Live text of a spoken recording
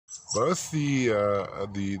Both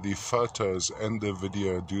the photos and the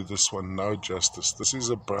video do this one no justice. This is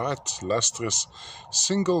a bright, lustrous,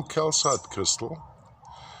 single calcite crystal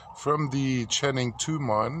from the Channing 2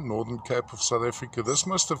 mine, Northern Cape of South Africa. This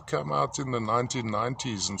must have come out in the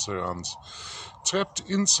 1990s and surrounds. Trapped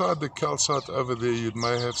inside the calcite over there, you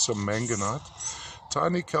may have some manganite.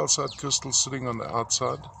 Tiny calcite crystal sitting on the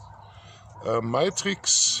outside.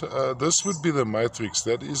 Matrix, this would be the matrix.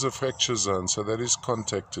 That is a fracture zone, so that is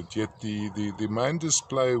contacted. Yet the main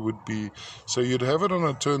display would be, so you'd have it on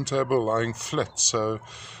a turntable lying flat. So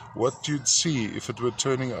what you'd see if it were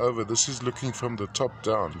turning over, this is looking from the top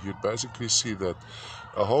down. You'd basically see that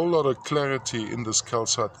a whole lot of clarity in this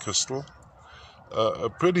calcite crystal.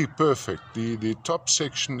 Pretty perfect. The top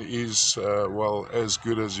section is, well, as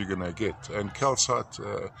good as you're going to get. And calcite,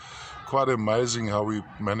 quite amazing how we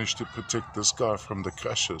managed to protect this guy from the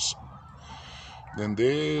crashes. Then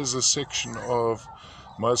there's a section of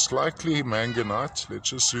most likely manganite. Let's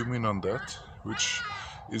just zoom in on that, which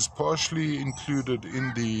is partially included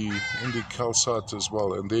in the calcite as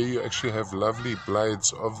well. And there you actually have lovely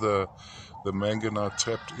blades of the manganite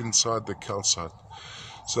trapped inside the calcite.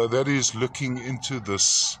 So that is looking into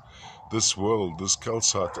this world, this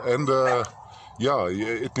calcite. And yeah,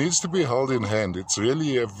 it needs to be held in hand. It's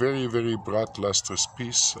really a very, very bright, lustrous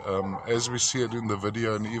piece. As we see it in the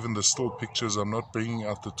video and even the still pictures, I'm not bringing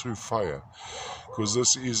out the true fire, because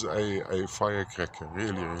this is a firecracker.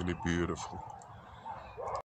 Really, really beautiful.